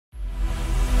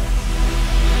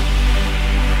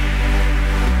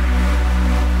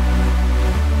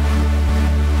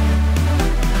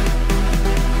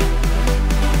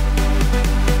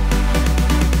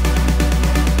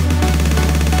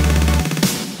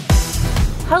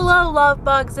Hello love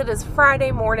bugs, it is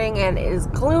Friday morning and it is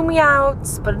gloomy out,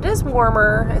 but it is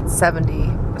warmer. It's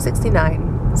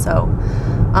 69, so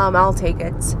I'll take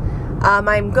it.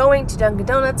 I'm going to Dunkin'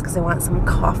 Donuts because I want some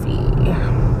coffee.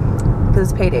 Because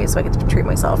it's payday, so I get to treat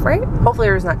myself, right? Hopefully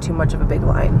there's not too much of a big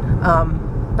line.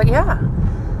 But yeah,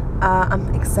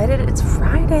 I'm excited. It's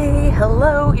Friday.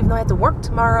 Hello, even though I have to work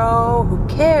tomorrow. Who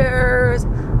cares?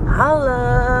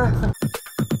 Holla.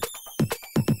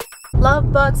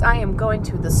 Love bugs, I am going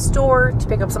to the store to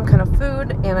pick up some kind of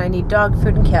food, and I need dog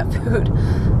food and cat food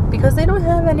because they don't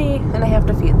have any and I have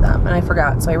to feed them, and I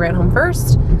forgot, so I ran home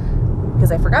first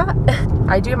because I forgot.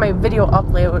 I do my video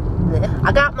upload.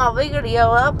 I got my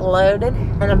video uploaded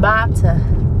and I'm about to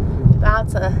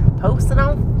post it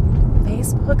on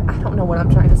Facebook. I don't know what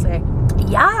I'm trying to say.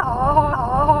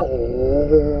 Yeah.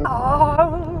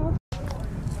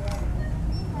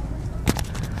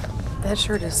 That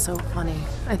shirt is so funny.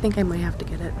 I think I might have to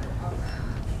get it.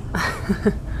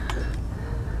 I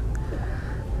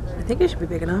think it should be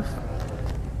big enough.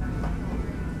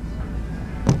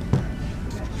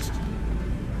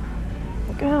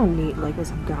 Look at how neat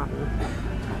Legos have gotten.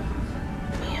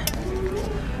 Man.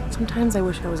 Sometimes I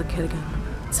wish I was a kid again.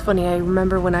 It's funny, I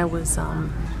remember when I was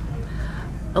a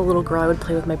little girl, I would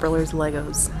play with my brother's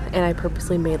Legos. And I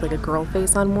purposely made like a girl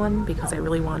face on one because I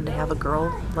really wanted to have a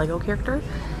girl Lego character.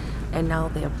 And now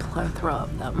they have a plethora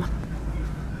of them.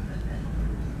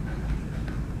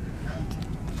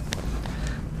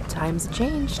 Times have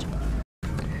changed.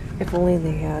 If only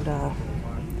they had the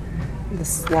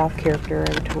sloth character,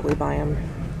 I would totally buy him.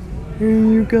 Here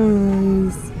you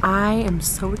guys. I am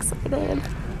so excited.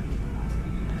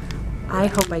 I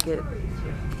hope I get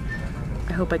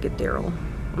Daryl.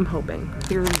 I'm hoping.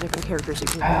 Here are the different characters you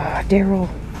can get. Daryl,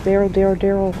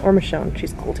 or Michonne.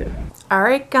 She's cool too.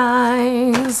 Alright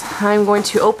guys, I'm going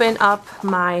to open up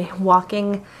my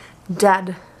Walking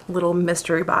Dead little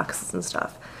mystery boxes and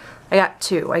stuff. I got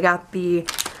two. I got the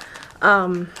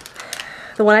one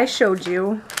I showed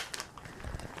you.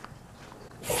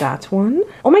 Got one.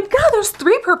 Oh my god, there's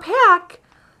 3 per pack!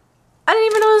 I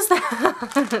didn't even notice that.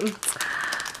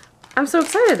 I'm so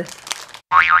excited.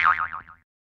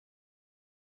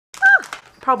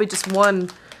 Probably just one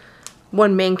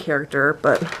main character,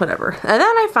 but whatever. And then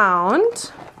I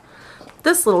found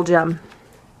this little gem.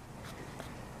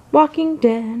 Walking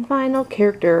Dead final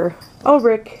character. Oh,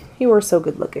 Rick, you are so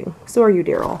good looking. So are you,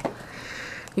 Daryl.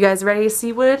 You guys ready to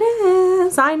see what it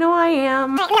is? I know I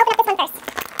am. Alright, I'm gonna open up this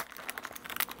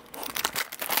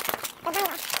one first. The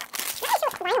vinyl. I'm not sure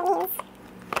what vinyl means,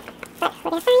 but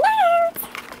we're gonna find out.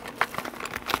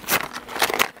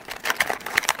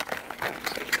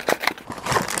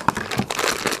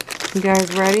 You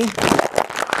guys ready?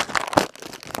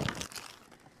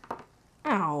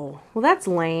 Ow. Well, that's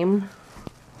lame.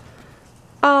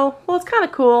 Oh, well, it's kind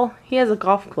of cool. He has a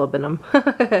golf club in him.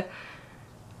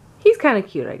 He's kind of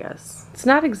cute, I guess. It's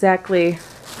not exactly...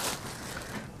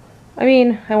 I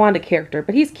mean, I wanted a character,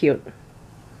 but he's cute.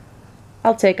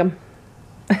 I'll take him.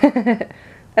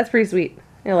 That's pretty sweet.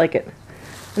 I like it.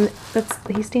 And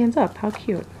he stands up. How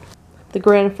cute. The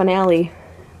grand finale.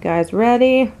 Guys,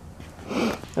 ready?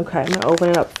 Okay, I'm gonna open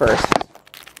it up first.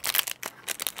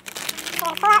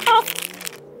 I'm gonna pull out first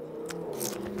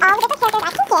all the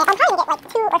different characters I can get. I'm trying to get like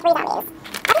 2 or 3 zombies.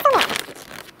 That'd be so nice. Fingers crossed.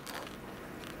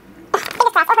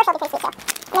 Oh, Herschel will be pretty sweet too.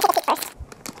 I'm gonna take a peek first.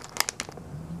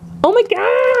 Oh my god!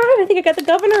 I think I got the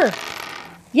governor!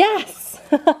 Yes!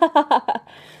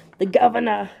 The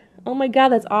governor! Oh my god,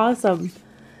 that's awesome!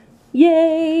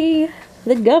 Yay!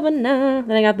 The governor!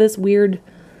 Then I got this weird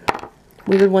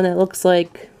one that looks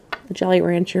like a Jolly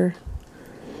Rancher.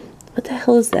 What the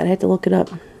hell is that? I had to look it up.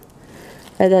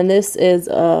 And then this is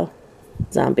a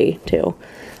zombie too.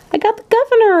 I got the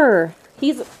governor!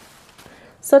 He's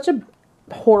such a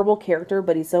horrible character,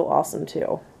 but he's so awesome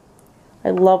too. I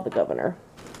love the governor.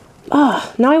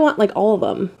 Ah, now I want like all of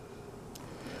them.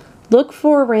 Look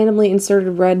for randomly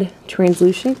inserted red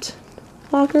translucent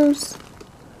lockers.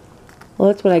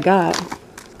 Well, that's what I got.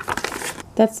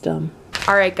 That's dumb.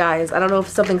 Alright guys, I don't know if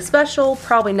it's something special,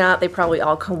 probably not. They probably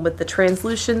all come with the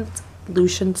translucent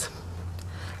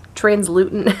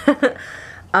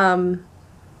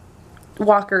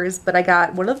walkers, but I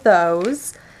got one of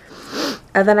those.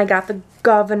 And then I got the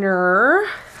governor.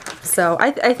 So I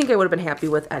think I would have been happy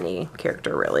with any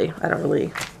character, really.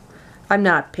 I'm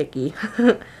not picky.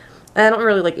 I don't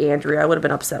really like Andrea. I would have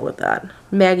been upset with that.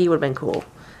 Maggie would have been cool.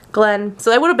 Glenn.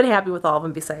 So I would have been happy with all of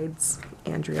them besides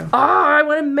Andrea. Oh, I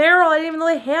wanted Meryl. I didn't even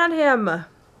really hand him.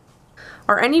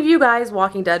 Are any of you guys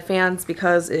Walking Dead fans?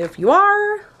 Because if you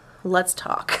are, let's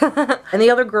talk. And the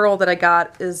other girl that I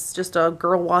got is just a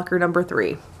girl walker number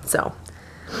 3. So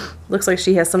Looks like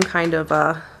she has some kind of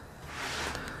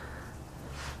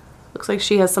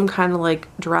like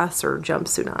dress or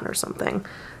jumpsuit on or something.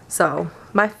 So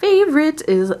my favorite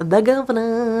is the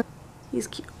governor. He's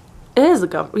cute. It is the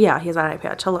governor. Yeah, he has an eye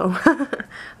patch. Hello.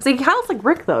 So he kind of looks like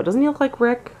Rick though. Doesn't he look like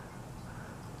Rick?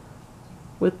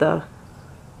 With the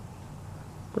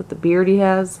beard he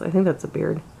has. I think that's a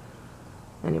beard.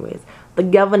 Anyways, the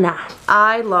governor.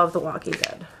 I love The Walking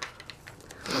Dead.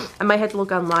 I might have to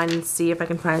look online and see if I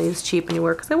can find these cheap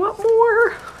anywhere because I want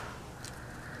more.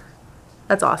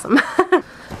 That's awesome.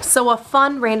 So a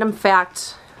fun random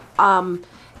fact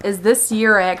is this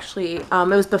year I actually, it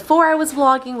was before I was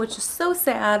vlogging, which is so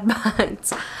sad,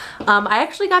 but I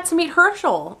actually got to meet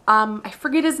Herschel. I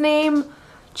forget his name.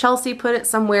 Chelsea put it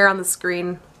somewhere on the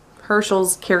screen.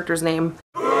 Herschel's character's name.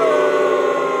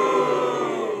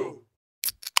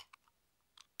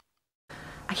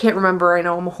 I can't remember. I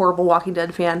know I'm a horrible Walking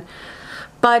Dead fan.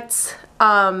 But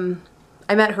I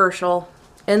met Herschel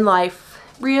in life,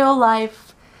 real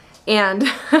life, and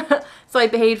so I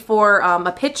paid for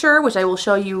a picture, which I will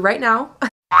show you right now.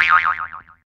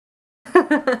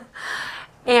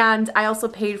 And I also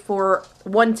paid for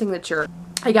one signature.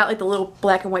 I got like the little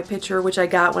black and white picture, which I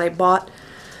got when I bought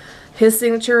his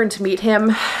signature and to meet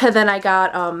him. And then I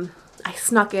got, I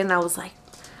snuck in, I was like,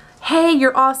 hey,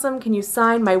 you're awesome, can you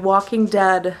sign my Walking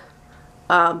Dead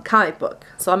comic book?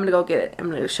 So I'm gonna go get it.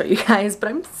 I'm gonna show you guys, but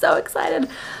I'm so excited.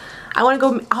 I wanna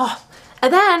go, oh,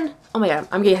 and then, oh my god,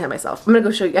 I'm getting ahead of myself. I'm gonna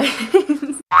go show you guys.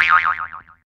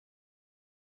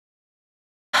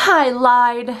 I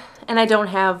lied, and I don't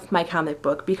have my comic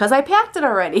book because I packed it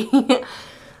already.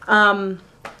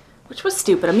 Which was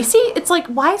stupid. I mean, see, it's like,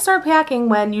 why start packing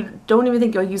when you don't even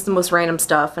think you'll use the most random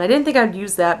stuff? And I didn't think I'd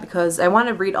use that because I want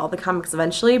to read all the comics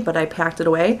eventually, but I packed it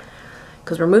away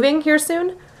because we're moving here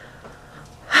soon.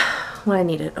 When I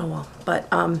need it, oh well. But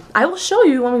I will show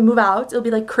you when we move out. It'll be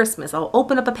like Christmas. I'll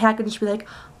open up a package and be like,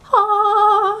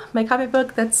 ah, my comic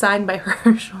book that's signed by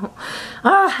Herschel.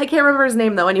 Ah, I can't remember his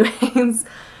name though. Anyways,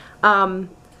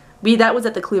 that was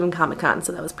at the Cleveland Comic Con,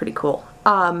 so that was pretty cool.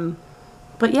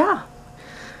 But yeah.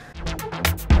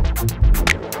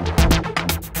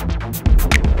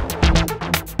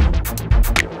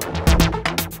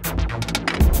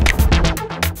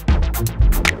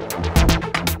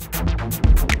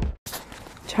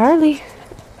 Charlie.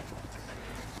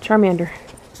 Charmander.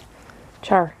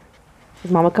 Char.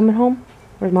 Is Mama coming home?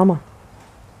 Where's Mama?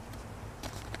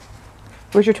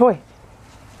 Where's your toy?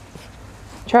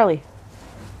 Charlie.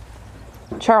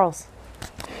 Charles.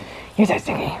 You're so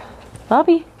sticky.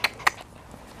 Bobby.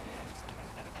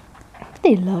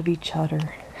 They love each other.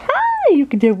 Hi! You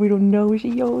can tell we don't know she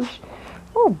yours.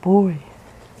 Oh boy.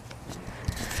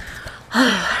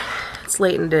 It's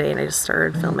late in the day and I just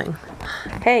started filming.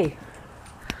 Hey.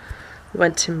 We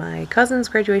went to my cousin's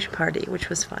graduation party, which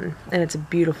was fun. And it's a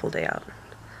beautiful day out.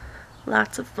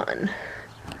 Lots of fun.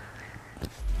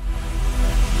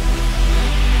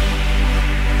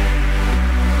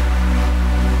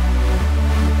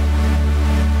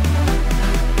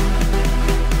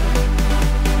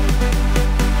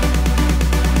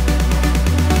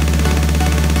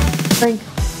 Frank.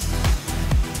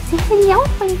 Say hello,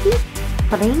 Frankie.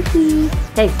 Frankie.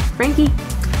 Hey, Frankie.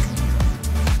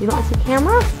 You don't see the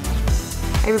camera?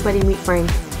 Everybody meet Frank.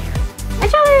 Hi,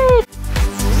 Charlie!